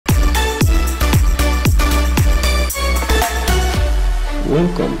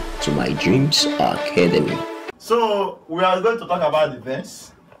Welcome to Mydreamsacademy. So we are going to talk about the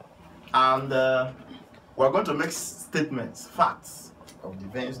veins, and we are going to make statements, facts of the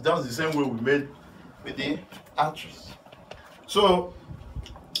veins, just the same way we made with the arteries. So,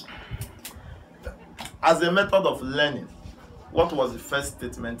 as a method of learning, what was the first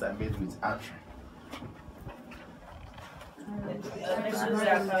statement I made with artery?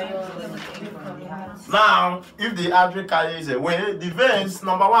 Now, if the artery carries away, the veins,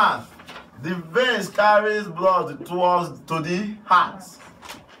 number one, the veins carries blood to the heart.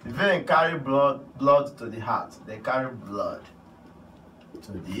 The vein carry blood to the heart. They carry blood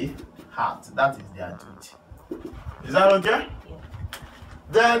to the heart. That is their duty. Is that okay? Yeah.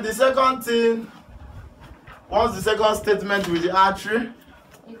 Then the second thing, what's the second statement with the artery?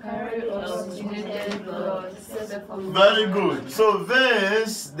 Carry oxygenated blood. Very good. So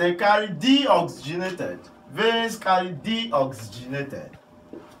veins, they carry deoxygenated. Veins carry deoxygenated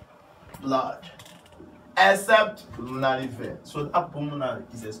blood, except pulmonary vein. So that pulmonary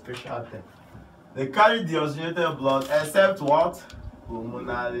is a special thing. They carry deoxygenated blood, except what?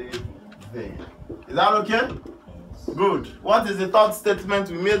 Pulmonary vein. Is that okay? Yes. Good. What is the third statement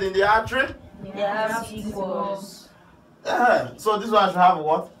we made in the artery? They have thick walls. So this one should have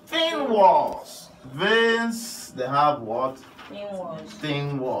what? Thin walls. Veins, they have what? Thin walls.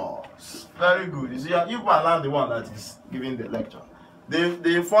 Thin walls. Very good. You see, you can learn the one that is giving the lecture.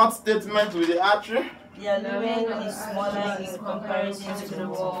 The fourth statement with the artery? The lumen is smaller in comparison to the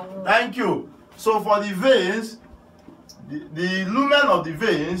wall. Thank you. So for the veins, the lumen of the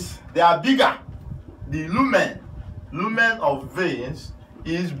veins, they are bigger. The lumen of veins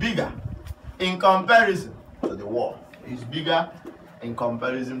is bigger in comparison to the wall. It's bigger in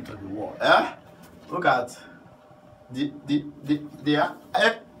comparison to the wall. Look at the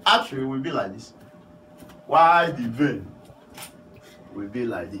artery will be like this, while the vein will be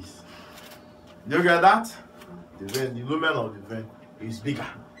like this. Do you get that? The lumen of the vein is bigger.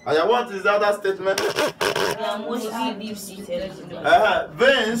 And what is the other statement? They are mostly deep-seated.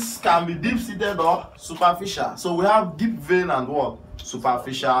 Veins can be deep-seated or superficial. So we have deep vein and what?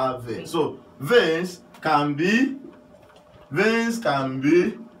 Superficial vein. So veins can be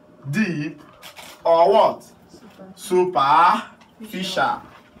deep or what? Superficial.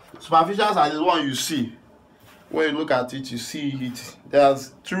 Superficials are the one you see. When you look at it, you see it.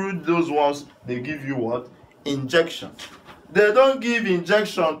 There's through those ones they give you what? Injection. They don't give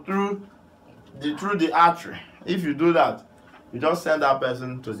injection through the artery. If you do that, you just send that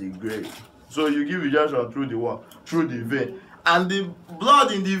person to the grave. So you give injection through the what? Through the vein. And the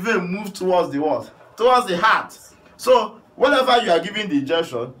blood in the vein moves towards the what? Towards the heart. So whenever you are giving the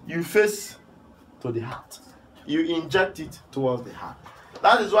injection, you face to the heart. You inject it towards the heart.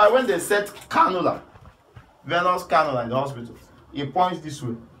 That is why when they set cannula, venous cannula in the hospital, it points this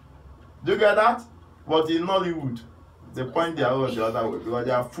way. Do you get that? But in Nollywood, they point their own the other way because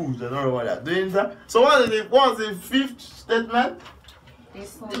they are fools. They don't know what they are doing. So what's the fifth statement?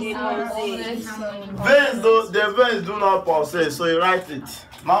 Veins, the veins do not pulsate. So you write it.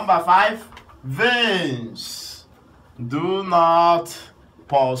 Number 5, veins do not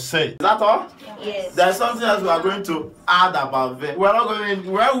pulsate. Is that all? Yes. There's something else we are going to add about veins. We are not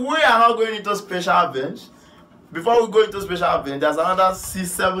going into special veins. Before we go into special veins, there's another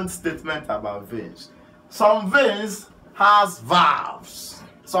C7 statement about veins. Some veins has valves.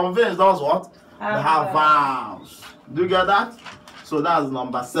 Some veins does what? They have valves. Do you get that? So that's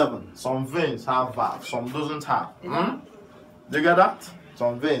number 7. Some veins have valves. Some doesn't have. Do you get that?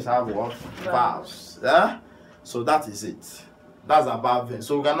 Some veins have what? Valves. Yeah? So that is it. That's about veins.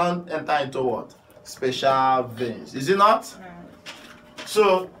 So we cannot enter into what? Special veins. Is it not?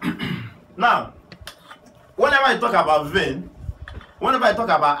 So now, whenever I talk about vein, whenever I talk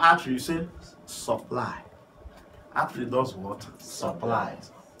about artery, you say supply. Artery does what?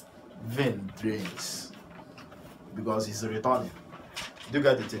 Supplies. Vein drains because it's returning. Do you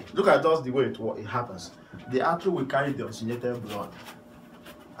get the thing? Look at just the way it happens. The artery will carry the oxygenated blood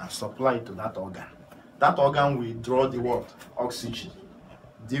and supply it to that organ. That organ will draw the what? Oxygen.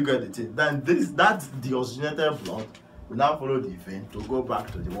 Do you get the thing? Then that deoxygenated blood will now follow the vein to go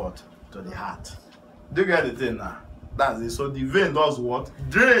back to the what? To the heart. Do you get the thing now? That's it. So the vein does what?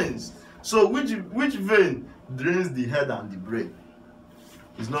 Drains. So which vein drains the head and the brain?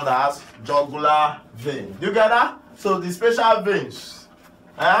 It's known as jugular vein. Do you get that? So the special veins.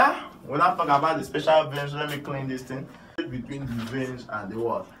 We'll not talk about the special veins. Let me clean this thing. Between the veins and the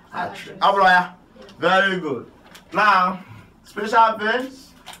what? Artery. Very good. Now, special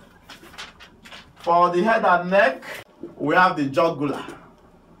veins. For the head and neck, we have the jugular.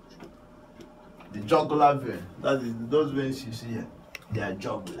 The jugular vein. That is those veins you see here. their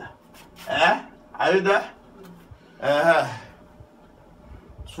jugular. Are you there?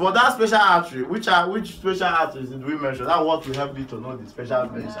 For that special artery, which special arteries did we mention? That's what will help you to know the special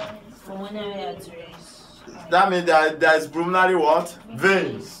veins. Pulmonary arteries. That means there is pulmonary what?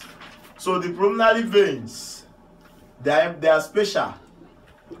 Veins. So the pulmonary veins, they are special.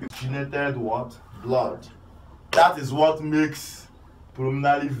 Oxygenated what? Blood. That is what makes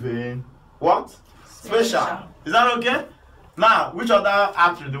pulmonary vein what? Special. Is that okay? Now, which other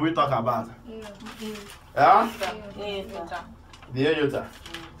artery do we talk about? Yeah? The aorta.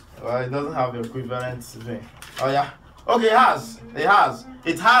 Well, it doesn't have equivalent vein. Oh yeah. Okay,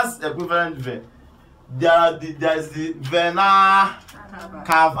 it has equivalent vein. There's the vena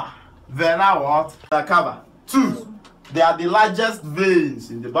cava. Vena what? The cava. 2. They are the largest veins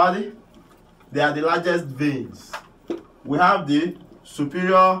in the body. They are the largest veins. We have the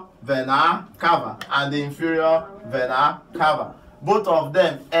superior vena cava and the inferior vena cava. Both of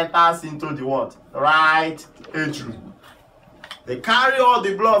them enters into the what? Right atrium. They carry all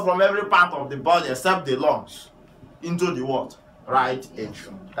the blood from every part of the body except the lungs into the what? Right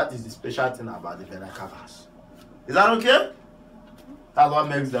atrium. That is the special thing about the vena cavas. Is that okay? That's what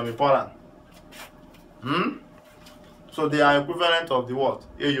makes them important. So they are equivalent of the what?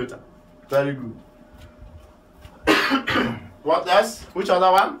 Aorta. Very good. What else? Which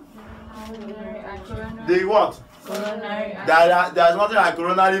other one? The what? Coronary. There is nothing like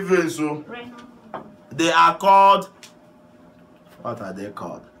coronary veins, so they are called. What are they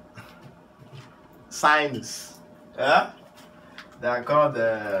called? Sinus. Yeah? They are called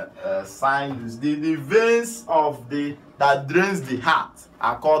sinus. The veins of that drains the heart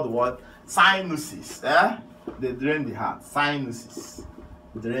are called what? Sinuses. Yeah? They drain the heart. Sinuses.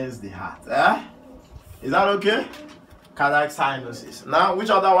 Drains the heart. Yeah? Is that okay? Cardiac sinuses. Now, which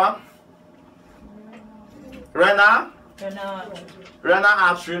other one? Renal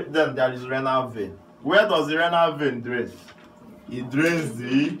artery. Then there is renal vein. Where does the renal vein drain? It drains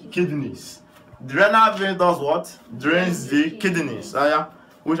the kidneys. The renal vein does what? Drains the kidneys. Yeah.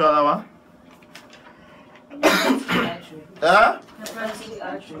 Which other one? Hepatic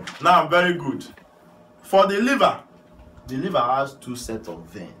artery. Now, very good. For the liver has 2 sets of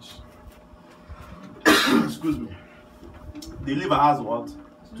veins. Excuse me. The liver has what?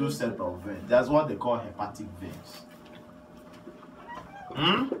 2 sets of veins. That's what they call hepatic veins.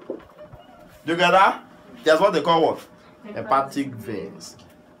 You get that? That's what they call what? Hepatic veins.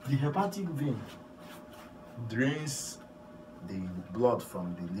 The hepatic vein drains the blood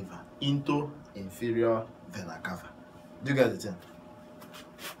from the liver into inferior vena cava. Do you get the thing?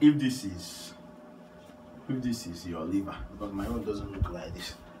 If this is your liver, because my own doesn't look like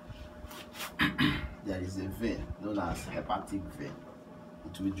this, there is a vein known as hepatic vein.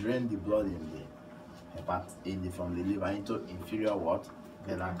 It will drain the blood from the liver into inferior what?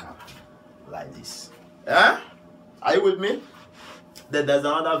 Vena cava, like this. Are you with me? Then there's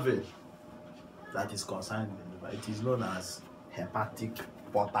another vein that is concerned with the liver. It is known as hepatic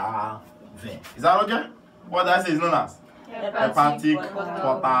portal vein. Is that okay? What I say is known as? Hepatic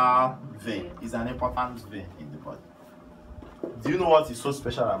portal vein. Is an important vein in the body. Do you know what is so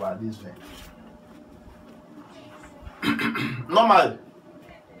special about this vein? Normally,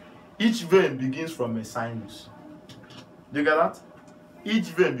 each vein begins from a sinus. Do you get that? Each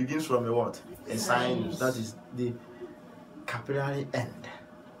vein begins from a what? A sinus. That is the capillary end.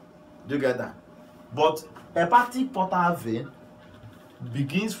 Do you get that? But hepatic portal vein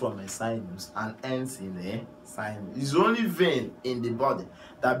begins from a sinus and ends in a sinus. It's the only vein in the body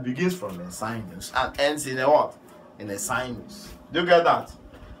that begins from a sinus and ends in a what? In a sinus. Do you get that?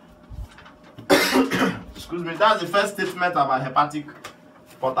 Excuse me. That's the first statement about hepatic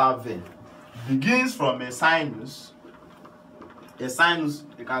portal vein. Begins from a sinus. A sinus,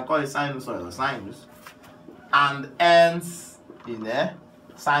 you can call it sinus or a sinus, and ends in a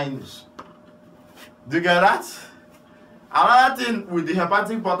sinus. Do you get that? Another thing with the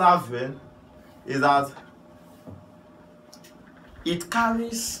hepatic portal vein is that it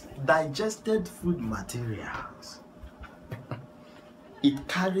carries digested food materials. It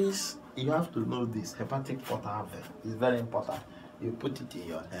carries, you have to know this, hepatic portal vein is very important. You put it in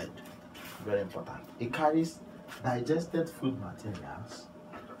your head. Very important. It carries digested food materials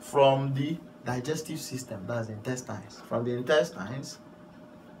from the digestive system, that's intestines, from the intestines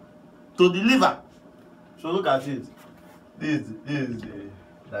to the liver. So look at it. This is the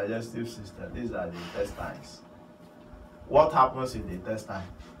digestive system. These are the intestines. What happens in the intestine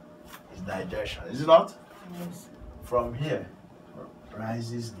is digestion, is it not? Yes. From here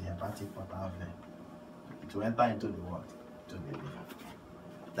rises the hepatic portal vein to enter into the what? To the liver.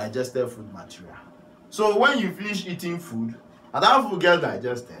 Digested food material. So when you finish eating food, And that food gets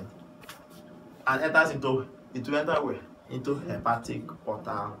digested and enters into enter where? Into hepatic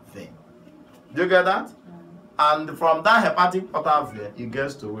portal vein. Do you get that? And from that hepatic portal vein, it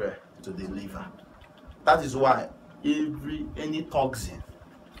gets to where? To the liver. That is why any toxin,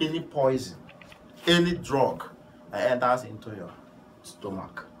 any poison, any drug that enters into your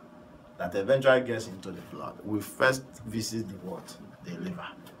stomach, that eventually gets into the blood, will first visit the what? The liver.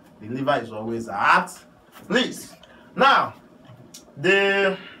 The liver is always at least. Now,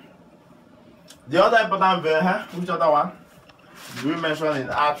 the other important vein, which other one? We mentioned in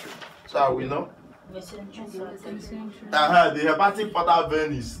artery, so we know. The hepatic portal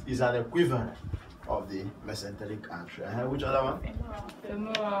vein is an equivalent of the mesenteric artery. Which other one?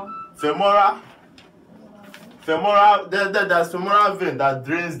 Femoral. There's femoral vein that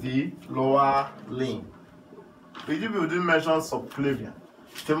drains the lower limb. We didn't mention subclavian.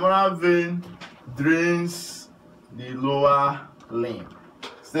 Femoral vein drains the lower limb.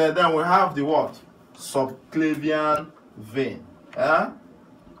 So then we have the what? Subclavian vein. The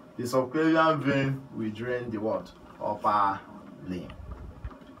subclavian vein will drain the what? Upper limb.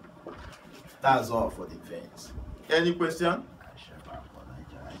 That's all for the veins. Any question?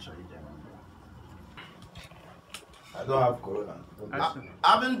 I don't have corona.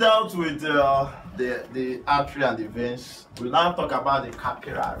 Having dealt with the artery and the veins, we'll now talk about the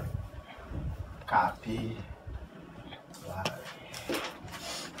capillary.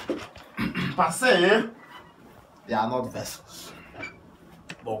 Per se, they are not vessels,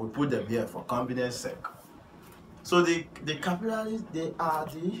 but we put them here for convenience sake. So the capillaries, they are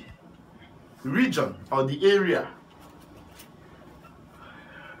the region or the area.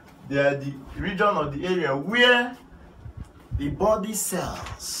 They are the region or the area where the body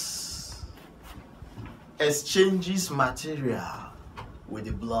cells exchanges material with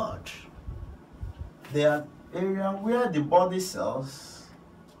the blood. They are area where the body cells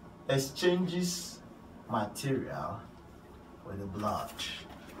exchanges material with the blood.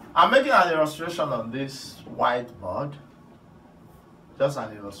 I'm making an illustration on this whiteboard. Just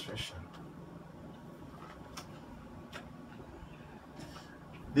an illustration.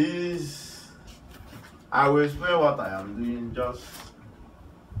 I will explain what I am doing, just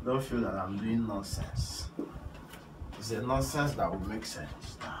don't feel that I'm doing nonsense. It's a nonsense that will make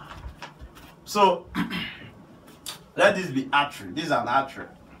sense. So, let this be artery. This is an artery.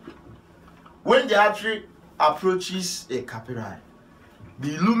 When the artery approaches a capillary,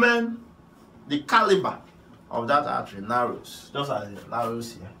 the lumen, the caliber of that artery narrows, just as it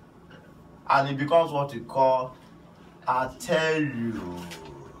narrows here. And it becomes what we call arteriole.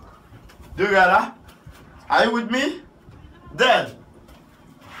 Do you get that? Are you with me? Then,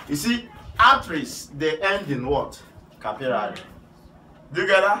 you see, arteries, they end in what? Capillary. Do you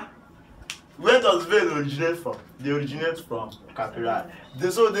get that? Where does vein originate from? They originate from capillary.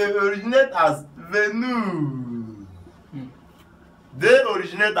 So they originate as venu. They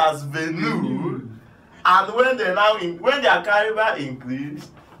originate as venu. And when their caliber increase,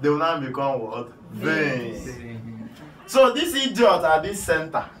 they will now become what? Vein. So this idiot at this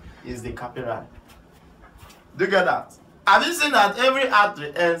center is the capillary. Do you get that? Have you seen that every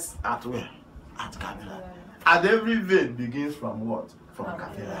artery ends at where? At capillary. And every vein begins from what? From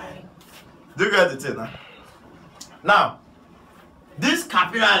capillary. Do you get the thing now? Now, this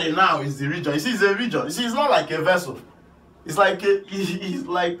capillary now is the region. You see, it's a region. You see, it's not like a vessel. It's like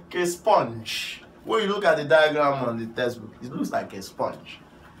a sponge. When you look at the diagram on the textbook, it looks like a sponge.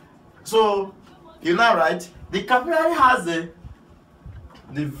 So, you know, right? The capillary has the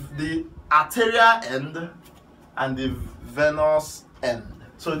arterial end and the venous end.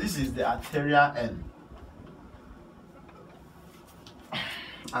 So this is the arterial end.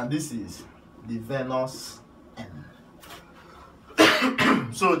 And this is the venous end.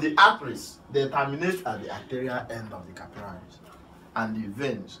 So the arteries, they terminate at the arterial end of the capillaries. And the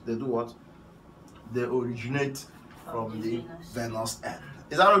veins, they do what? They originate from the venous end.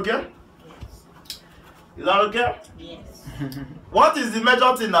 Is that okay? Is that okay? Yes. What is the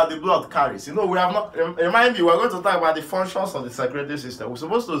major thing that the blood carries? You know, we have not, remind me, we're going to talk about the functions of the circulatory system. We're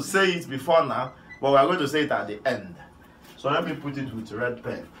supposed to say it before now, but we're going to say it at the end. So let me put it with red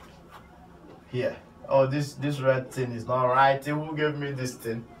pen. Here. Oh, this red thing is not right. Who gave me this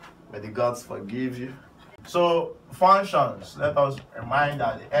thing? May the gods forgive you. So, functions. Let us remind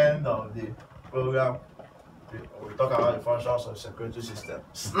at the end of the program, we talk about the functions of the circulatory system.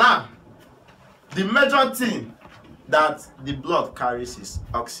 Now, the major thing that the blood carries is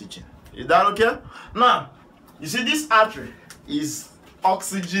oxygen. Is that okay? Now, you see this artery is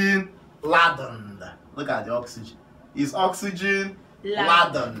oxygen laden. Look at the oxygen. It's oxygen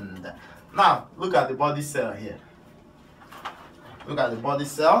laden. Now, look at the body cell here. Look at the body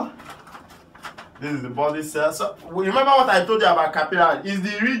cell. This is the body cell. So remember what I told you about capillary? Is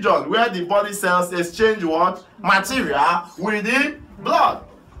the region where the body cells exchange what? Material with the blood.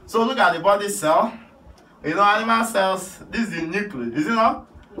 So look at the body cell. You know, animal cells, this is the nucleus, is it not?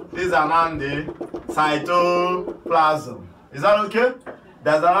 This is around the cytoplasm. Is that okay?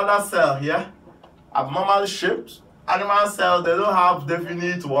 There's another cell here, abnormally shaped. Animal cells, they don't have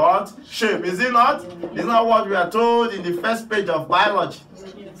definite what? Shape, is it not? It's not what we are told in the first page of biology.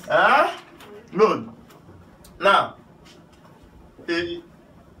 Good. Now,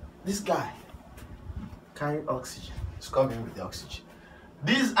 this guy carrying oxygen. It's coming with the oxygen.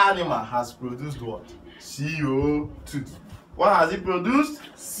 This animal has produced what? CO2. What has it produced?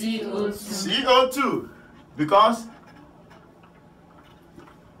 CO2. CO2. Because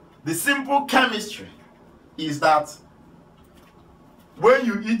the simple chemistry is that when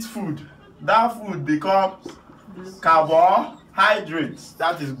you eat food, that food becomes carbohydrates.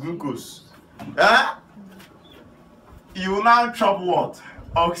 That is glucose. You will now chop what?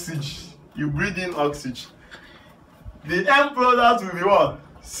 Oxygen. You breathe in oxygen. The end product will be what?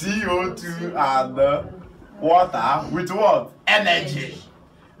 CO2 and water with what? Energy.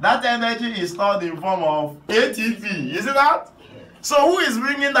 That energy is stored in form of ATP. Isn't that? So who is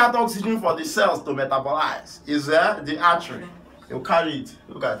bringing that oxygen for the cells to metabolize? Is the artery. You carry it.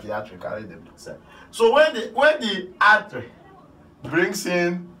 Look at the artery, carry the cell. So when the artery brings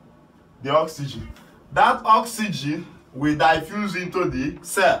in the oxygen, that oxygen will diffuse into the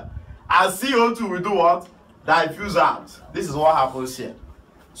cell. And CO2 will do what? Diffuse out. This is what happens here.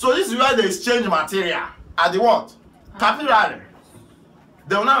 So this is where they exchange material. At the what? Capillary.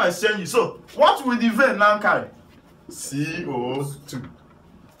 They will now exchange it. So what will the vein now carry? CO2. Do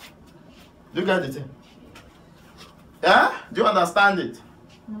you get the thing? Yeah? Do you understand it?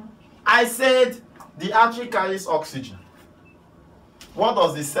 No. I said the artery carries oxygen. What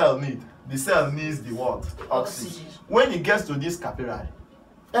does the cell need? The cell needs the what? Oxygen. When it gets to this capillary,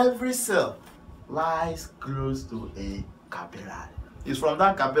 every cell lies close to a capillary. It's from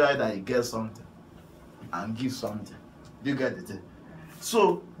that capillary that it gets something and gives something. Do you get it?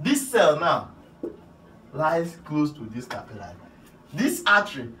 So this cell now lies close to this capillary. This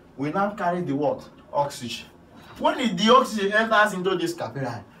artery will now carry the what? Oxygen. When the oxygen enters into this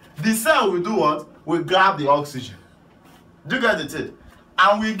capillary, the cell will do what? Will grab the oxygen. Do you get it?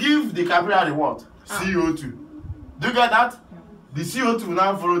 And we give the capillary what? CO2. Do you get that? The CO2 will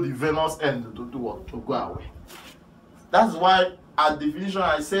now follow the venous end to do what? To go away. That's why at definition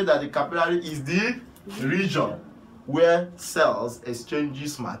I say that the capillary is the region where cells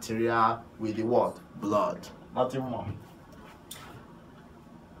exchanges material with the what? Blood. Nothing more.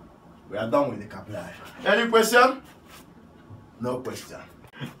 We are done with the capillary. Any question? No question.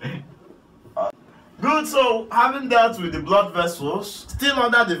 Good, so having dealt with the blood vessels, still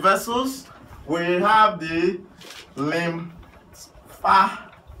under the vessels, we have the lymphatic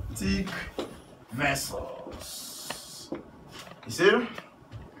vessels. You see?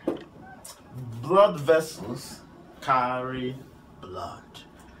 Blood vessels carry blood.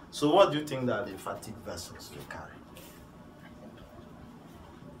 So what do you think that lymphatic vessels will carry?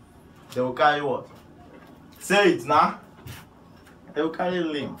 They will carry what? Say it now. They will carry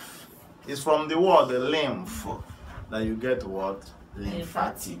lymph. It's from the word the lymph that you get what?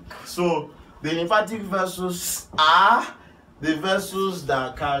 Lymphatic. So the lymphatic vessels are the vessels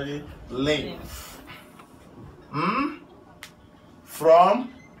that carry lymph. From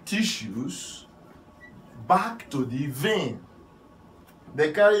tissues back to the vein.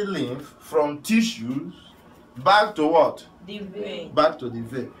 They carry lymph from tissues back to what? The vein. Back to the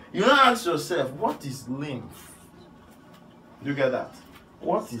vein. You now ask yourself, what is lymph? Do you get that?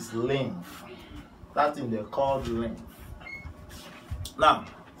 What is lymph? That thing they call lymph. Now,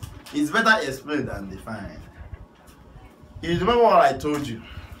 it's better explained than defined. You remember what I told you?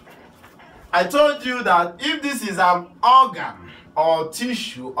 I told you that if this is an organ or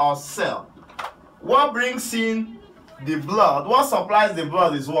tissue or cell, what brings in the blood, what supplies the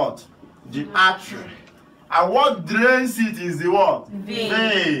blood is what? The artery. And what drains it is the what?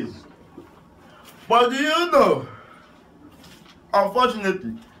 Vein. But do you know,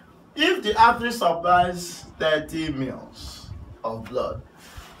 unfortunately, if the artery supplies 30 ml of blood,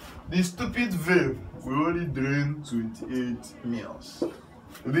 the stupid vein will only drain 28 ml,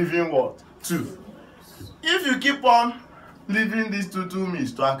 leaving what? 2. If you keep on leaving these 2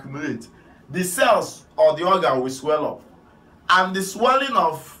 ml to accumulate, the cells or the organ will swell up, and the swelling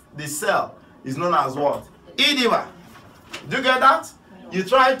of the cell is known as what? Edema. Do you get that? You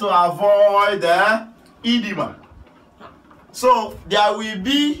try to avoid the edema. So there will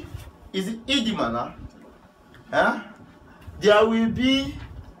be, is it edema now?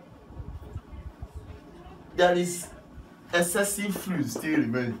 there is excessive fluid still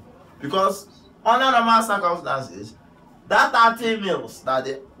remaining, because under normal circumstances that 30 mils that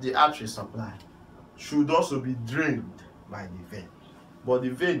the artery supply should also be drained by the vein, but the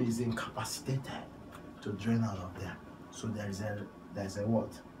vein is incapacitated to drain out of there, so there is a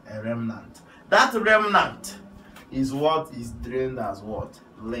what? A remnant. That remnant is what is drained as what?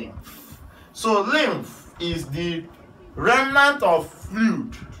 Lymph. So lymph is the remnant of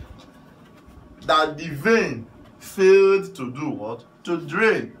fluid that the vein failed to do what? To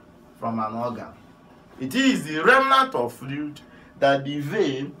drain from an organ. It is the remnant of fluid that the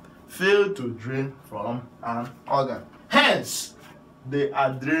vein failed to drain from an organ. Hence, they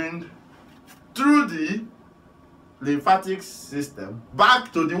are drained through the lymphatic system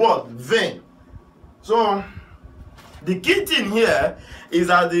back to the what? Vein. So the key thing here is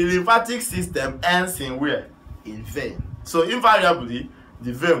that the lymphatic system ends in where? In vein. So invariably,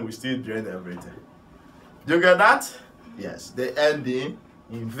 the vein will still drain everything. Do you get that? Yes, they end in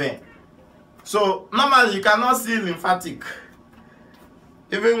vein. So normally you cannot see lymphatic.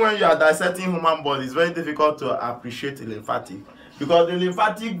 Even when you are dissecting human body, it's very difficult to appreciate the lymphatic, because the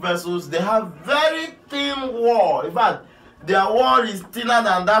lymphatic vessels, they have very thin wall. In fact, their wall is thinner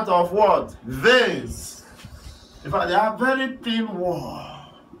than that of what? Veins. In fact, they have very thin wall.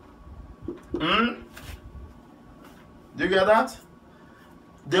 Do you get that?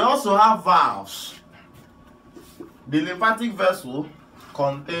 They also have valves. The lymphatic vessel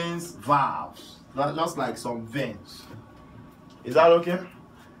contains valves, just like some veins. Is that okay?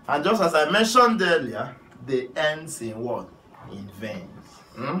 And just as I mentioned earlier, they end in what? In veins.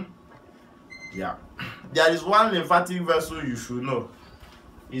 Yeah. There is one lymphatic vessel you should know.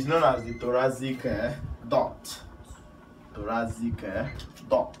 It's known as the thoracic duct. Thoracic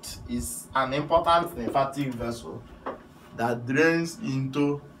duct is an important lymphatic vessel that drains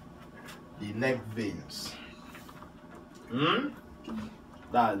into the neck veins.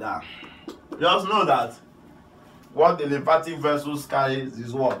 Just know that what the lymphatic vessels carries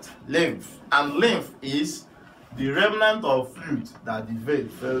is what? Lymph. And lymph is the remnant of fluid that the vein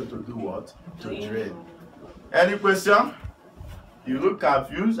failed to do what? To drain. Any question? You look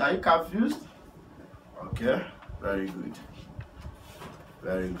confused. Are you confused? Okay. Very good.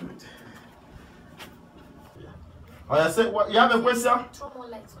 Very good. You have a question? Throw more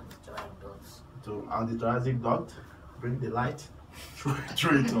light on the thoracic duct. On the thoracic duct? Bring the light. Throw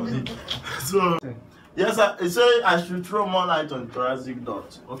it on it. So, yes, I say I should throw more light on the thoracic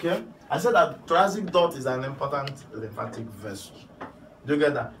duct. Okay? I said that thoracic duct is an important lymphatic vessel. Do you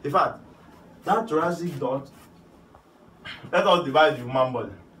get that? In fact, that thoracic duct, let us divide the human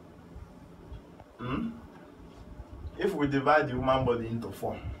body. If we divide the human body into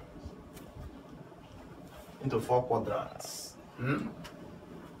four quadrants,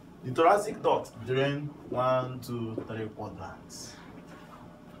 the thoracic duct drains 1, 2, 3 quadrants.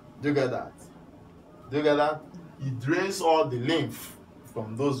 Do you get that? Do you get that? It drains all the lymph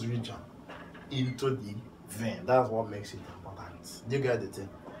from those regions into the vein. That's what makes it important. Do you get the thing?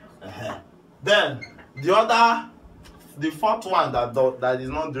 Then the fourth one that is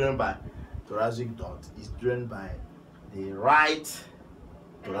not drained by thoracic duct is drained by the right.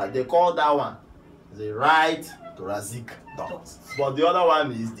 They call that one the right thoracic duct. But the other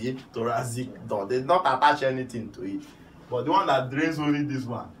one is the thoracic duct. They don't attach anything to it. But the one that drains only this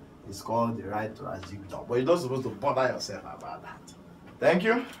one is called the right thoracic duct. But you're not supposed to bother yourself about that. Thank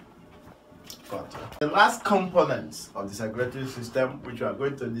you. The last component of the circulatory system, which we are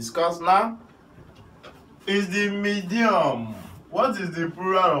going to discuss now, is the medium. What is the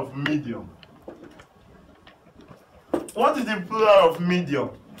plural of medium? What is the plural of medium?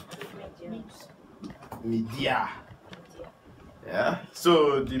 Media. Yeah.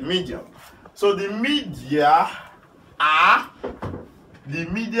 So the medium. So the media are the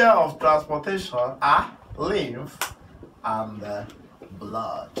media of transportation are lymph and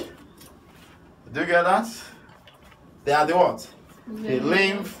blood. Do you get that? They are the what? The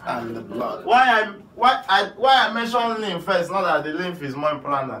lymph and the blood. Why I mentioned lymph first, not that the lymph is more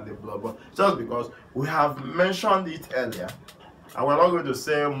important than the blood, but just because we have mentioned it earlier, and we're not going to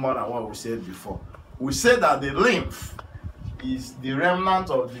say more than what we said before. We said that the lymph is the remnant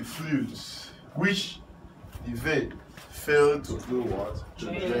of the fluids which the vein failed to do what? To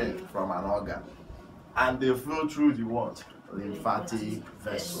drain from an organ. And they flow through the what? Lymphatic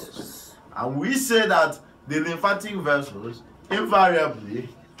vessels. And we say that the lymphatic vessels invariably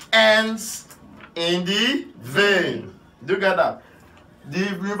ends in the vein. Do you get that? The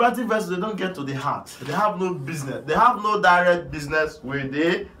lymphatic vessels, they don't get to the heart. They have no business. They have no direct business with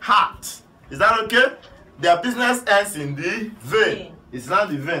the heart. Is that okay? Their business ends in the vein. It's not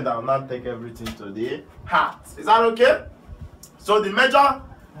the vein that will not take everything to the heart. Is that okay? So the major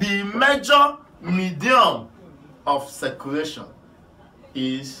medium of circulation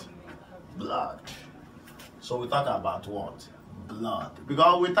is blood. So we talk about what? Blood.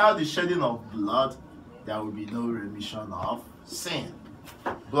 Because without the shedding of blood, there will be no remission of sin.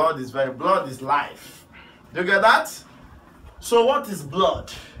 Blood is life. Do you get that? So what is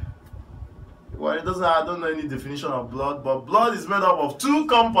blood? Well, I don't know any definition of blood, but blood is made up of two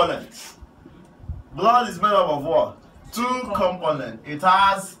components. Blood is made up of what? Two components. It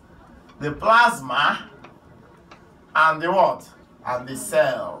has the plasma and the what? And the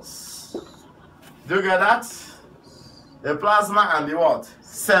cells. Do you get that? The plasma and the what?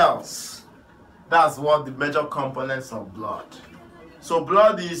 Cells. That's what the major components of blood. So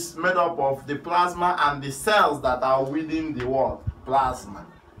blood is made up of the plasma and the cells that are within the what? Plasma.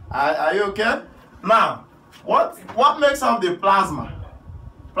 Are you okay? Now, what makes up the plasma?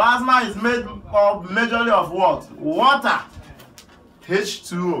 Plasma is made up majorly of what? Water.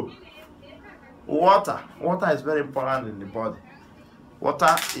 H2O. Water. Water is very important in the body.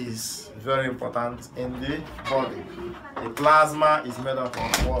 Water is very important in the body. The plasma is made up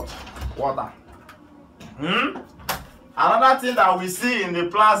of what? Water. Another thing that we see in the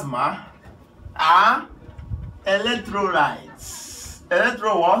plasma are electrolytes.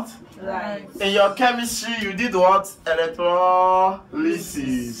 What? Right. In your chemistry, you did what?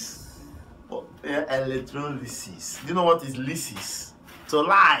 Electrolysis. Electrolysis. Do you know what is lysis? To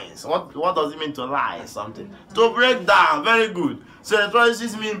lyse. What does it mean to lyse something? To break down. Very good. So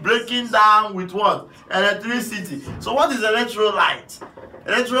electrolysis means breaking down with what? Electricity. So what is electrolyte?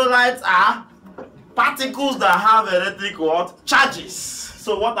 Electrolytes are particles that have electric what? Charges.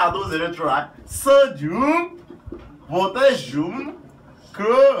 So what are those electrolytes? Sodium, potassium,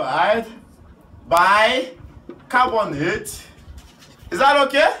 chloride, bicarbonate. Is that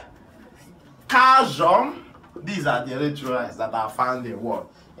okay? Calcium. These are the electrolytes that are found in what?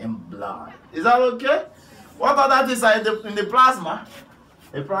 In blood. Is that okay? What other things are in the plasma?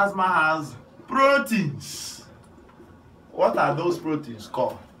 The plasma has proteins. What are those proteins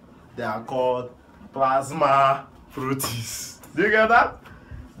called? They are called plasma proteins. Do you get that?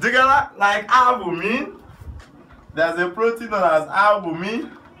 Do you get that? Like albumin. There's a protein known as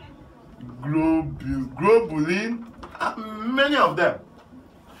albumin, globulin, and many of them.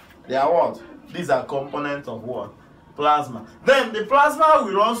 They are what? These are components of what? Plasma. Then the plasma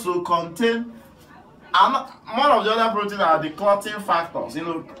will also contain one of the other proteins are the clotting factors. You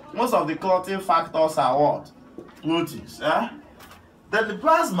know, most of the clotting factors are what? Proteins. Then the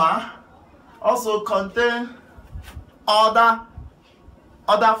plasma also contain other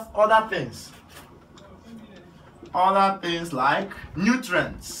things. Other things like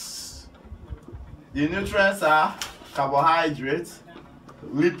nutrients. The nutrients are carbohydrates,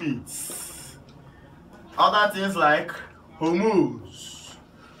 lipids. Other things like hormones.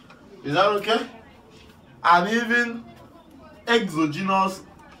 Is that okay? And even exogenous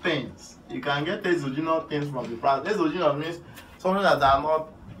things. You can get exogenous things from the plasma. Exogenous means something that are not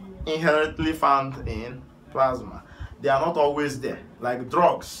inherently found in plasma. They are not always there, like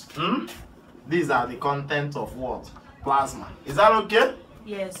drugs. These are the contents of what? Plasma. Is that okay?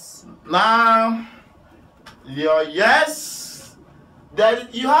 Yes. Now, your yes, then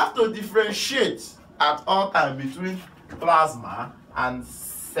you have to differentiate at all times between plasma and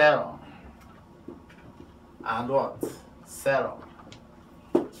serum. And what? Serum.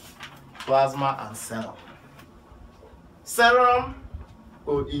 Plasma and serum. Serum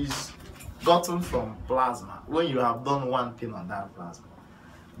is gotten from plasma when you have done one thing on that plasma.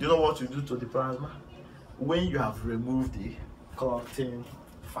 Do you know what you do to the plasma? When you have removed the clotting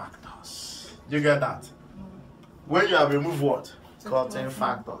factors. Do you get that? When you have removed what? Clotting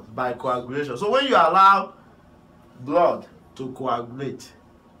factors by coagulation. So when you allow blood to coagulate,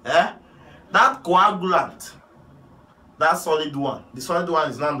 that coagulant, that solid one, the solid one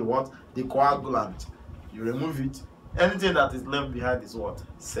is not the what? The coagulant. You remove it. Anything that is left behind is what?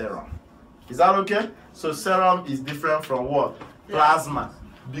 Serum. Is that okay? So serum is different from what? Plasma.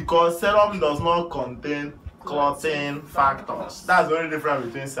 Because serum does not contain clotting factors. That's the only difference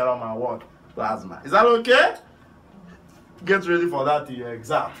between serum and what? Plasma. Is that okay? Get ready for that in your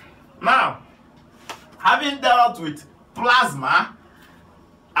exam. Now, having dealt with plasma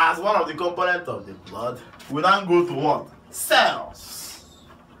as one of the components of the blood, we then go to what? Cells.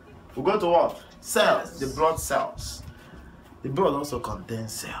 We go to what? Cells. The blood cells. The blood also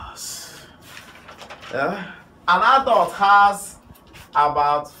contains cells. An adult has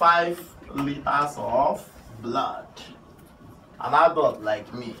about 5 liters of blood. An adult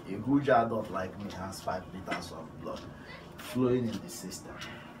like me, a good adult like me, has 5 liters of blood flowing in the system.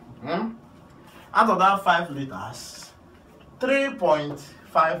 Out of that 5 liters,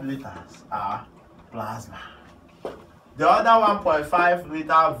 3.5 liters are plasma. The other 1.5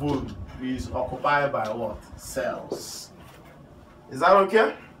 liter volume is occupied by what? Cells. Is that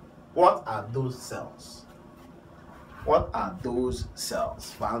okay? What are those cells? What are those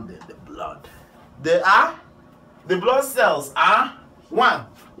cells found in the blood? The blood cells are 1.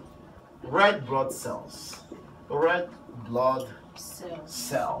 Red blood cells. Red blood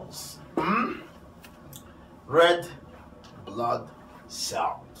cells. Red blood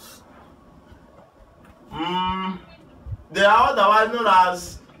cells. They are otherwise known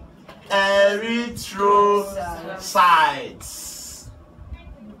as erythrocytes.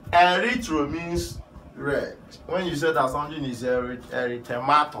 Erythro means red. When you say that something is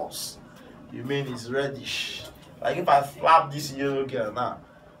erythematous, you mean it's reddish. Like if I slap this yellow girl now,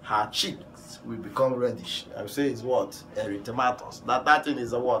 her cheeks will become reddish. I would say it's what? Erythematous. That thing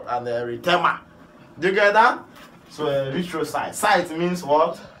is a what? An erythema. Do you get that? So erythrocyte. Cyte means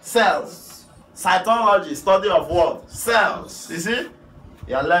what? Cells. Cytology, study of what? Cells. You see?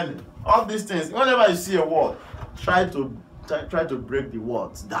 You're learning. All these things. Whenever you see a word, try to break the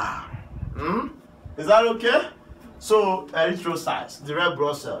words down. Is that okay? So erythrocytes, the red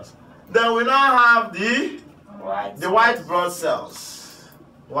blood cells. Then we now have the white blood cells.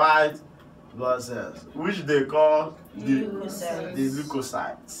 White blood cells, which they call the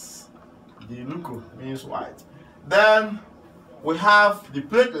leukocytes. The leuko means white. Then we have the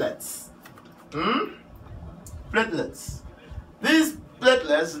platelets. Platelets. These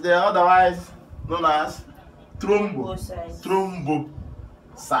platelets, they are otherwise known as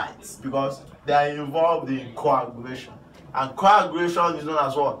thrombocytes because they are involved in coagulation. And coagulation is known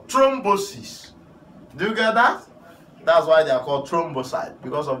as what? Thrombosis. Do you get that? That's why they are called thrombocytes,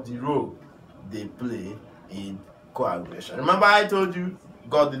 because of the role they play in coagulation. Remember I told you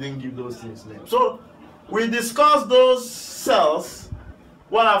God didn't give those things names. So we discuss those cells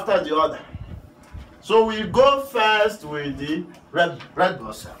one after the other. So we go first with the red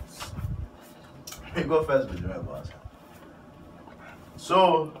blood cells. We go first with the red blood cells.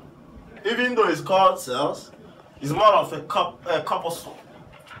 So even though it's called cells, it's more of a corpuscle.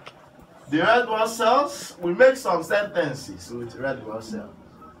 The red blood cells, we make some sentences with red blood cells.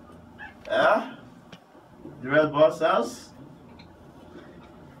 The red blood cells,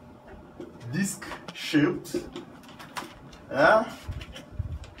 disc shaped,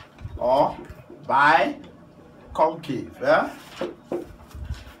 or biconcave.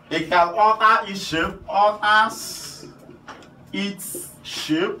 It can alter its shape, alters its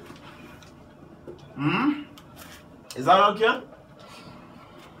shape. Is that okay?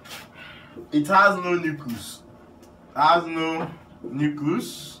 It has no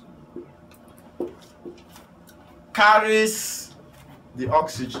nucleus. Carries the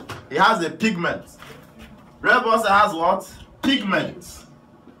oxygen. It has a pigment. Red blood cell has what? Pigment.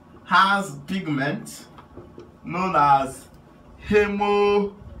 Has pigment known as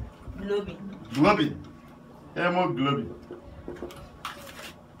hemoglobin. Hemoglobin.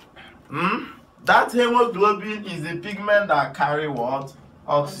 That hemoglobin is the pigment that carry what?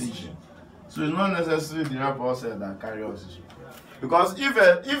 Oxygen. So it's not necessarily the red blood cell that carry oxygen. Because if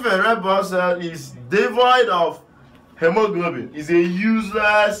a red blood cell is devoid of hemoglobin, it's a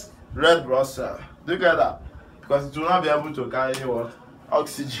useless red blood cell. Do you get that? Because it will not be able to carry what?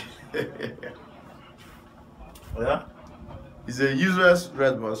 Oxygen. Yeah? It's a useless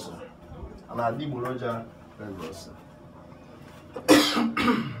red blood cell. An adibologia red blood cell.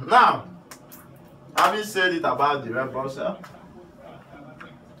 Now, having said it about the red blood cell,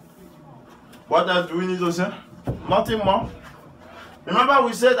 what else do we need to say? Nothing more. Remember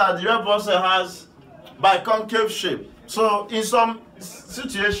we said that the red blood cell has biconcave shape. So in some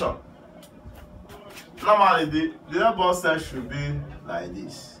situation, normally the red blood cell should be like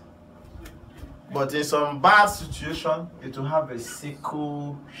this. But in some bad situation, it will have a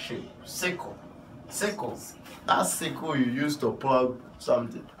sickle shape. Sickle. That sickle you use to plug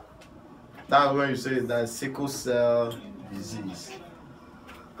something. That's when you say that sickle cell disease.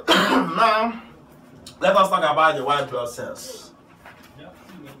 Now, let us talk about the white blood cells.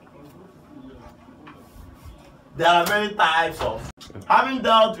 There are many types of. Having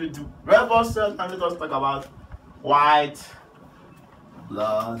dealt with the red blood cells, now let us talk about white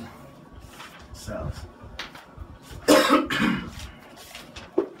blood cells.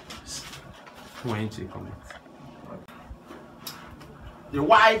 The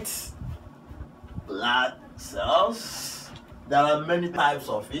white blood cells, there are many types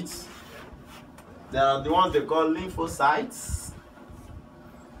of it. There are the ones they call lymphocytes,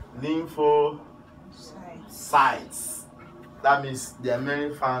 lymphocytes. That means they are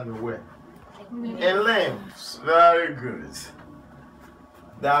mainly found where? In limbs. Very good.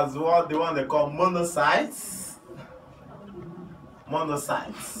 That's what the one they call monocytes.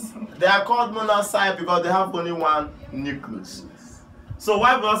 Monocytes. They are called monocytes because they have only one nucleus. So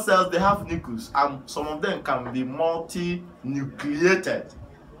white blood cells, they have nucleus, and some of them can be multi-nucleated.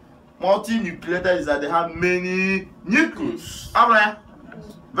 Multi-nucleated is that they have many nucleus. Alright?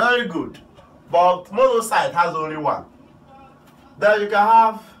 Very good. But monocyte has only one. Then you can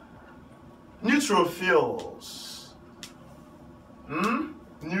have neutrophils.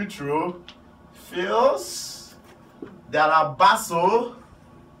 Neutrophils. There are basophils.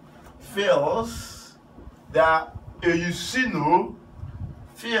 There are eosinophils.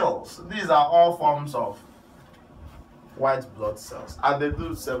 These are all forms of white blood cells, and they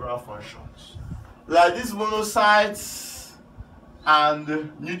do several functions. Like these monocytes and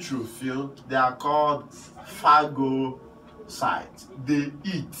neutrophils, they are called phagocytes. They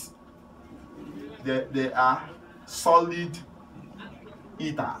eat. They are solid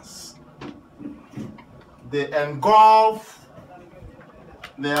eaters. They engulf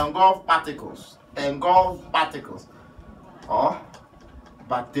particles. Or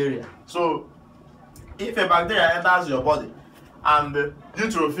bacteria. So if a bacteria enters your body and the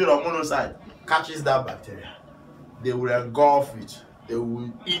neutrophil or monocyte catches that bacteria, they will engulf it. They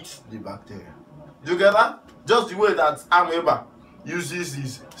will eat the bacteria. Do you get that? Just the way that amoeba uses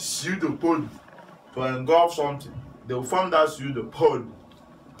his pseudopod to engulf something, they will form that pseudopod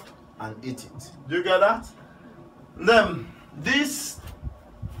and eat it. Do you get that? Then these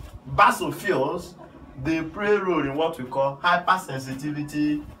basophils, they play a role in what we call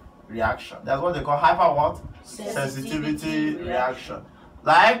hypersensitivity reaction. That's what they call hyper what? Sensitivity reaction.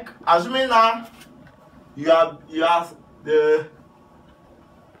 Like, assuming now you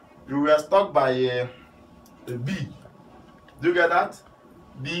were stuck by a bee. Do you get that?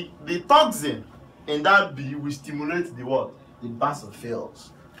 The toxin in that bee will stimulate the what? The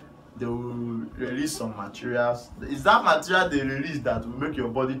basophils. They will release some materials. It's that material they release that will make your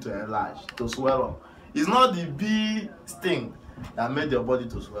body to enlarge, to swell up. It's not the bee sting that made your body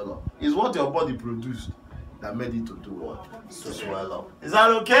to swell up. It's what your body produced that made it to do what? To swell up. Is that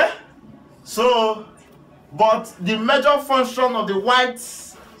okay? So, but the major function of the white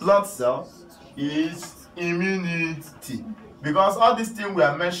blood cell is immunity. Because all these things we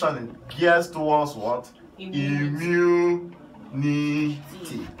are mentioning gears towards what? Immunity.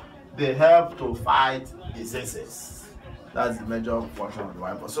 They help to fight diseases. That's the major function of the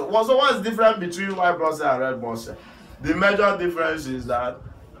white blood cell. So what is different between white blood cell and red blood cell? The major difference is that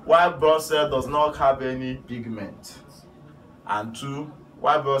white blood cell does not have any pigment. And two,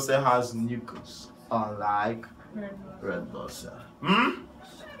 white blood cell has nucleus, unlike red blood cell.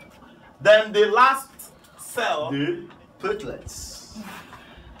 Then the last cell, the platelets.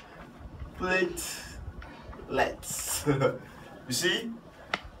 Platelets. You see?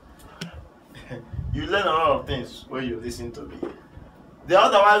 You learn a lot of things when you listen to me. They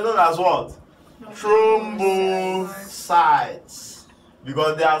are otherwise known as what? Thrombocytes.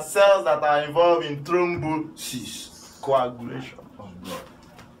 Because they are cells that are involved in thrombosis, coagulation of blood.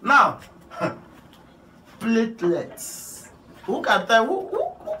 Now, platelets. Who can tell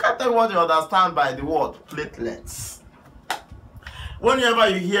what you understand by the word platelets? Whenever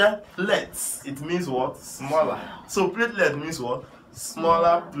you hear platelets, it means what? Smaller. So platelet means what?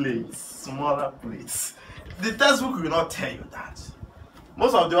 Smaller plates. Smaller plates. The textbook will not tell you that.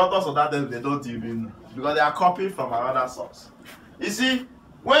 Most of the authors of that text, they don't even know, because they are copied from another source. You see,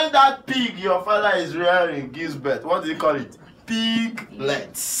 when that pig your father is rearing gives birth, what do you call it?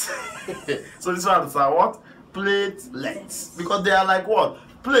 Piglets. So this one is what? Platelets. Because they are like what?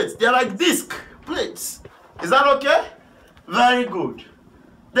 Plates. They are like disc plates. Is that okay? Very good.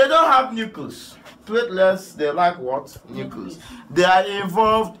 They don't have nucleus. Platelets, they like what? Nucleus. They are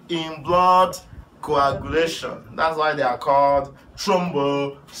involved in blood coagulation. That's why they are called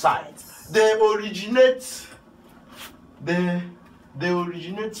thrombocytes. They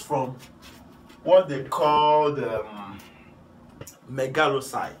originate from what they call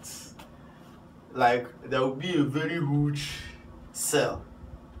megalocytes. Like there will be a very huge cell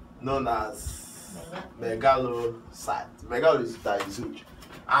known as megalocyte. Megalocyte is huge,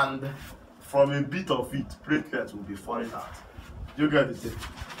 and from a bit of it, platelets will be falling out. Do you get it?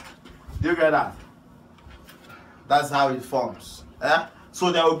 Do you get that? That's how it forms.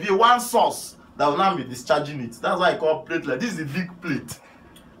 So there will be one source that will now be discharging it. That's why I call platelet. This is the big plate.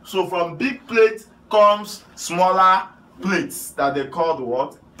 So from big plate comes smaller plates that they call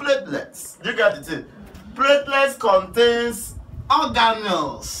what? Platelets. Do you get it? Platelets contains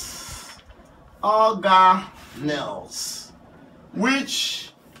organelles,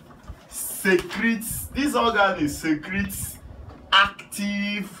 which secretes, these organelles secretes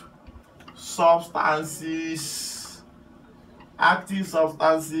active substances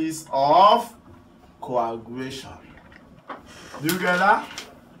of coagulation. Do you get that?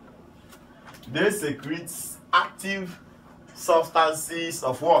 They secrete active substances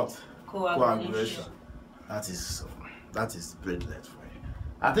of what? Coagulation. That is platelet for you.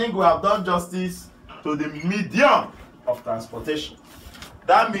 I think we have done justice to the medium of transportation.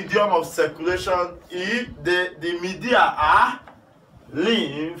 That medium of circulation is the media are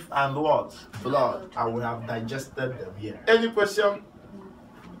lymph and what? Blood. And we have digested them here. Any question?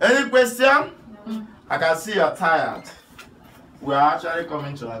 Any question? I can see you're tired. We are actually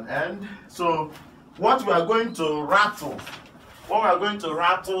coming to an end. So what we are going to rattle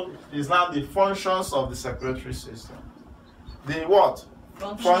is now the functions of the circulatory system. The what?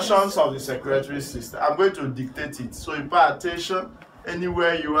 Functions of the circulatory system. I'm going to dictate it. So you pay attention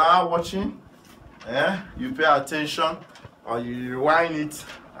anywhere you are watching. You pay attention or you rewind it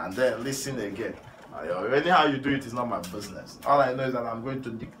and then listen again. Anyhow you do it is not my business. All I know is that I'm going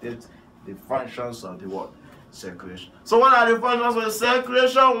to dictate the functions of the what? Circulation. So what are the functions of the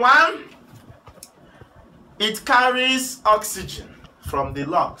circulation? One, it carries oxygen from the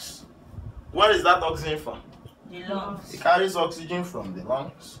lungs. Where is that oxygen from? The lungs. It carries oxygen from the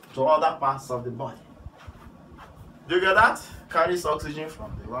lungs to other parts of the body. Do you get that? Carries oxygen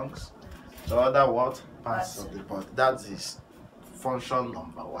from the lungs to other what? Parts of the body. That is function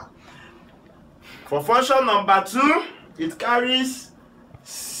number one. For function number two, it carries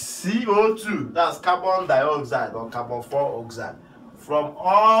CO2, that's carbon dioxide or carbon dioxide, from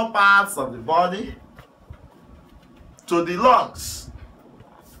all parts of the body to the lungs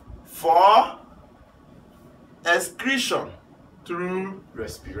for excretion through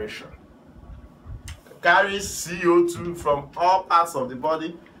respiration. Carries CO2 from all parts of the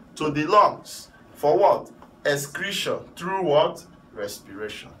body to the lungs for what? Excretion through what?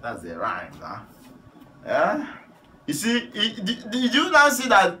 Respiration. That's the rhyme, huh? Yeah? You see, did you now see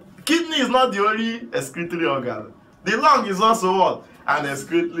that kidney is not the only excretory organ? The lung is also what? An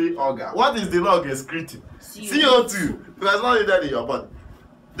excretory organ. What is the lung excreting? CO2. Because it's not needed in your body.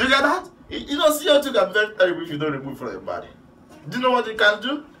 Do you get that? You know, CO2 can be very terrible if you don't remove it from your body. Do you know what it can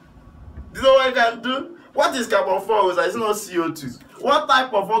do? Do you know what it can do? What is carbon dioxide? It's not CO2. What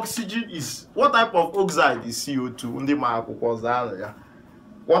type of oxygen is, what type of oxide is CO2?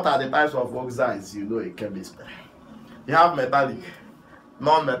 What are the types of oxides you know in chemistry? You have metallic,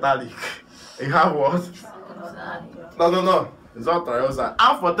 non-metallic. You have what? No. It's not trioxide.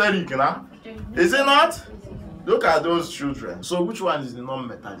 Amphoteric, nah? Is it not? Look at those children. So which one is the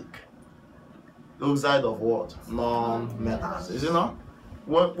non-metallic? The oxide of what? Non-metals. Is it not?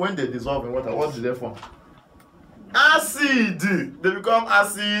 When they dissolve in water, what do they form? Acid. They become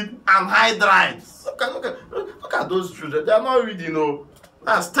acid anhydrides. Look at those children. They are not reading, you know.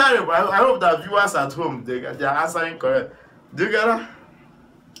 That's terrible. I hope that viewers at home, they are answering correct. Do you get that?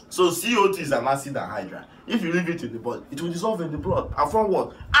 So CO2 is an acid anhydride. If you leave it in the body, it will dissolve in the blood. And from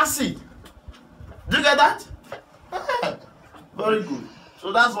what? Acid. Do you get that? Very good.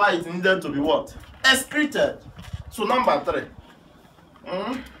 So that's why it needed to be what? Excreted. So number three.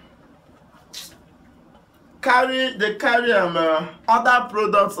 They carry other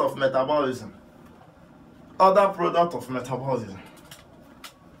products of metabolism. Other product of metabolism.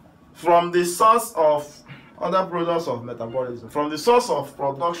 From the source of other products of metabolism. From the source of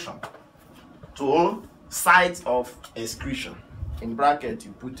production to site of excretion. In bracket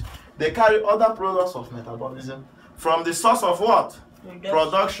you put. They carry other products of metabolism. From the source of what?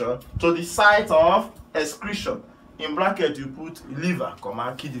 Production to the site of excretion. In bracket you put liver,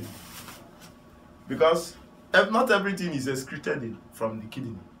 kidney. Because not everything is excreted from the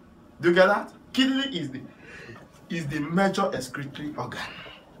kidney. Do you get that? Kidney is the major excretory organ.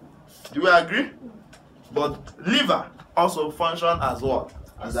 Do we agree? But liver also functions as what?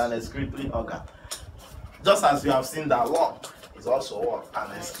 As an excretory organ. Just as you have seen that lung is also what?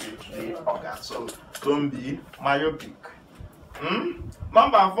 An excretory organ. So don't be myopic.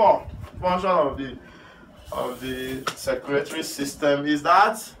 Number four, function of the circulatory system is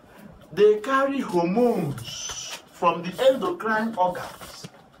that they carry hormones from the endocrine organs.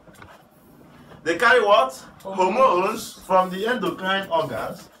 They carry what? Hormones from the endocrine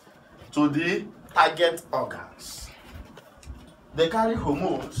organs to the target organs. They carry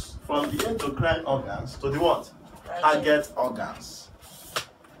hormones from the endocrine organs to the what? Target organs.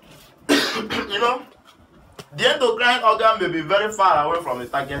 You know, the endocrine organ may be very far away from the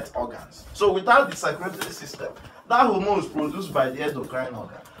target organs. So without the circulatory system, that hormone is produced by the endocrine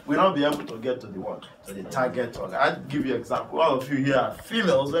organ will not be able to get to the what? To the target organ. I'll give you an example. All of you here are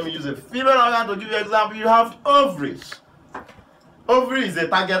females. Let me use a female organ to give you an example. You have ovaries. Ovary is a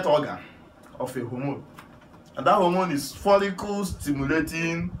target organ of a hormone. And that hormone is follicle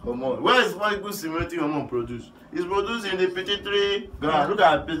stimulating hormone. Where is follicle stimulating hormone produced? It's produced in the pituitary gland. Look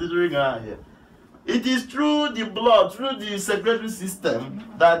at the pituitary gland here. It is through the blood, through the secretory system,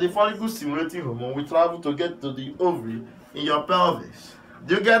 that the follicle stimulating hormone will travel to get to the ovary in your pelvis.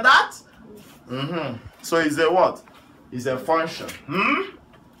 Do you get that? So it's a what? It's a function.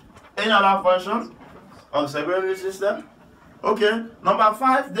 Any other functions of the secretory system? Okay. Number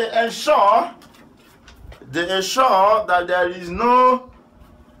 5, they ensure that there is no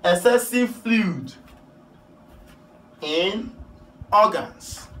excessive fluid in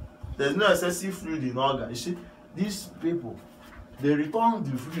organs. There's no excessive fluid in organs. You see, these people, they return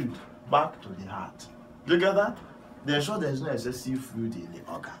the fluid back to the heart. Do you get that? They ensure there's no excessive fluid in the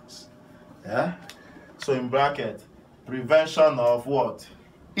organs. Yeah? So in bracket, prevention of what?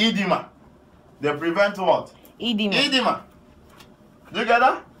 Edema. They prevent what? Edema. Edema. Do you get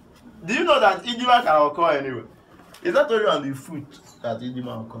that? Do you know that edema can occur anywhere? It's not only on the foot that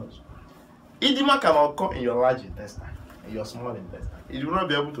edema occurs. Edema can occur in your large intestine, in your small intestine. You will not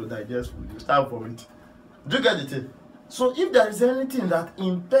be able to digest food. You start vomiting. Do you get it? So if there is anything that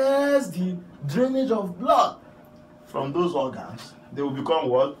impairs the drainage of blood from those organs, they will become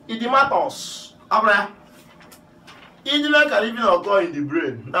what? Edematous. Edema can even occur in the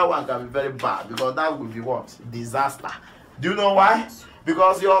brain. That one can be very bad because that will be what? Disaster. Do you know why?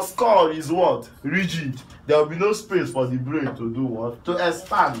 Because your skull is what? Rigid. There will be no space for the brain to do what? To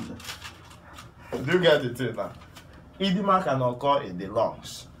expand. Do you get it now? Edema can occur in the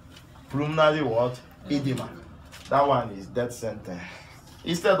lungs. Pulmonary what? Edema. That one is death sentence.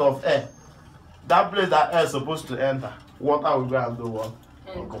 Instead of air, that place that air is supposed to enter, water will go and do what?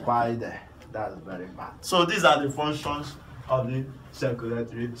 Occupy there. That's very bad. So these are the functions of the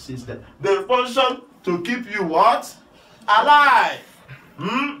circulatory system. They function to keep you what? Alive.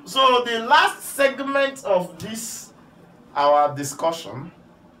 So the last segment of this, our discussion,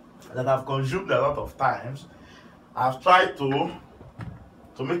 that I've consumed a lot of times, I've tried to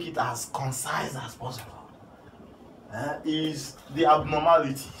make it as concise as possible, is the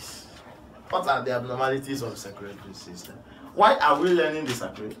abnormalities. What are the abnormalities of the circulatory system? Why are we learning the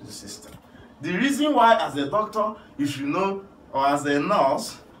circulatory system? The reason why, as a doctor, you should know, or as a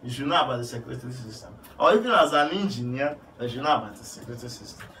nurse, you should know about the circulatory system, or even as an engineer, you should know about the circulatory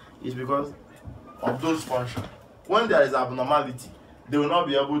system, is because of those functions. When there is abnormality, they will not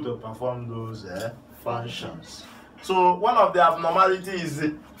be able to perform those functions. So one of the abnormalities is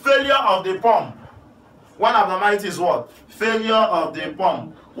the failure of the pump. One abnormality is what? Failure of the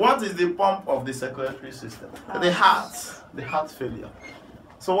pump. What is the pump of the circulatory system? The heart. The heart failure.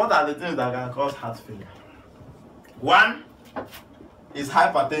 So what are the things that can cause heart failure? 1 is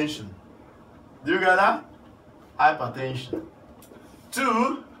hypertension. Do you get that? Hypertension.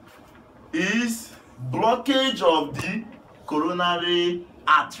 2 is blockage of the coronary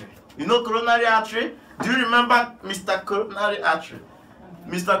artery. You know coronary artery? Do you remember Mr. Coronary artery?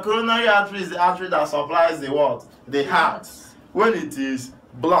 Mr. Coronary artery is the artery that supplies the what? The heart. When it is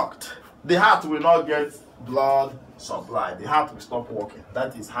blocked, the heart will not get blood supply. The heart will stop working.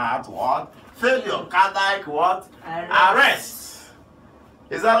 That is heart what? Failure. Cardiac what? Arrest.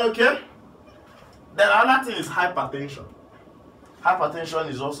 Is that okay? Then another thing is hypertension. Hypertension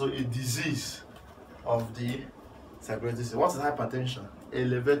is also a disease of the circulatory system. What is hypertension?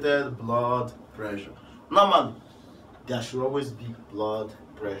 Elevated blood pressure. Normally, there should always be blood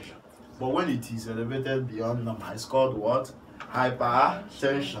pressure. But when it is elevated beyond normal, it's called what?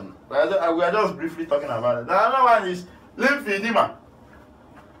 Hypertension. We are just briefly talking about it. The other one is lymphedema.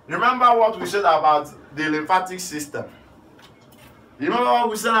 Remember what we said about the lymphatic system? Remember what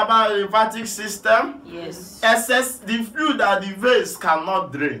we said about the lymphatic system? Yes. The fluid that the veins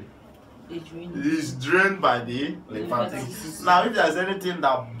cannot drain. It is drained by the lymphatic system. Now, if there's anything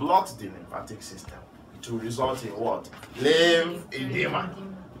that blocks the lymphatic system, it will result in what? Lymphedema.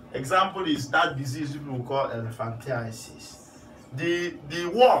 Example is that disease people call elephantiasis.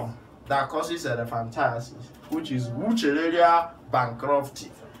 The worm that causes elephantiasis, which is Wuchereria bancrofti,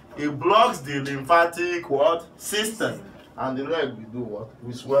 it blocks the lymphatic what? System. And the leg will do what?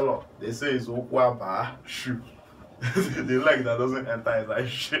 We swell up. They say it's okwaba shoe. The leg that doesn't enter is like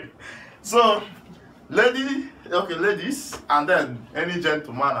shoe. So, ladies, and then any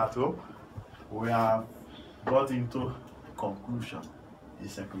gentleman at home, we have got into conclusion the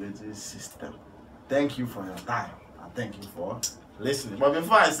circulatory system. Thank you for your time and thank you for listening. But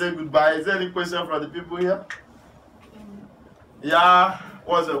before I say goodbye, is there any question from the people here? Yeah,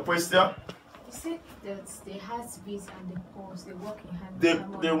 what's the question? You said that the heartbeat and the pulse, they work in hand.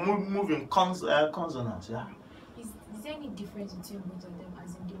 They move in consonance, yeah. Is there any difference between both of them,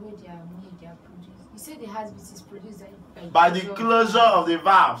 as in the way they are made, they are produced? You said the heartbeat is produced by the closure of the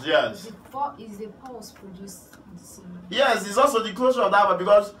valves, yes. Is the pulse produced the same? Yes, it's also the closure of that valve,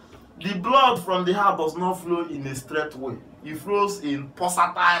 because the blood from the heart does not flow in a straight way. It flows in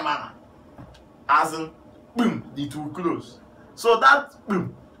pulsatile manner. As in, boom, it will close. So that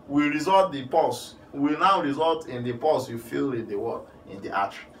boom will result the pulse, will now result in the pulse you feel in the wall, in the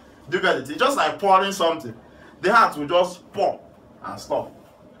artery. Do you get it? It's just like pouring something. The heart will just pour and stop.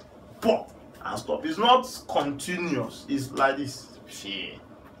 Pour and stop. It's not continuous. It's like this.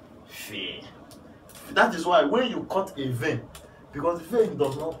 That is why when you cut a vein, because the vein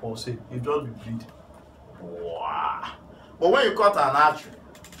does not pulsate, you just be bleed. Wow. But when you cut an artery,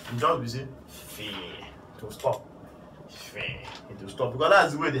 you just be saying, to stop. It will stop. Because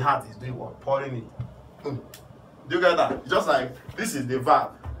that's the way the heart is doing what? Pouring it. Do you get that? It's just like, this is the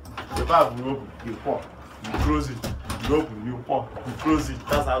valve. The valve will open, you pour. You close it. You open, you pour. You close it.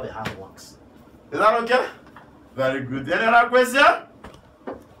 That's how the heart works. Is that okay? Very good. Any other question?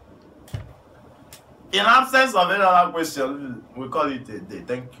 In absence of any other question, we call it a day.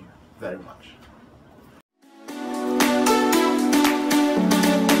 Thank you very much.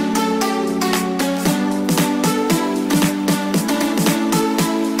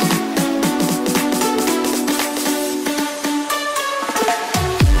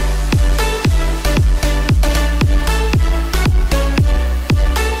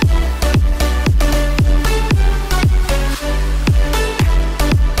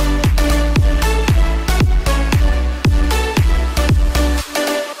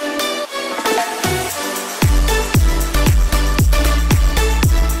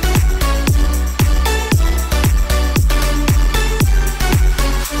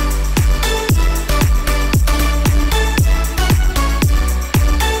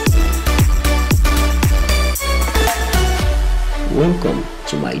 Welcome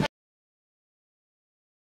to my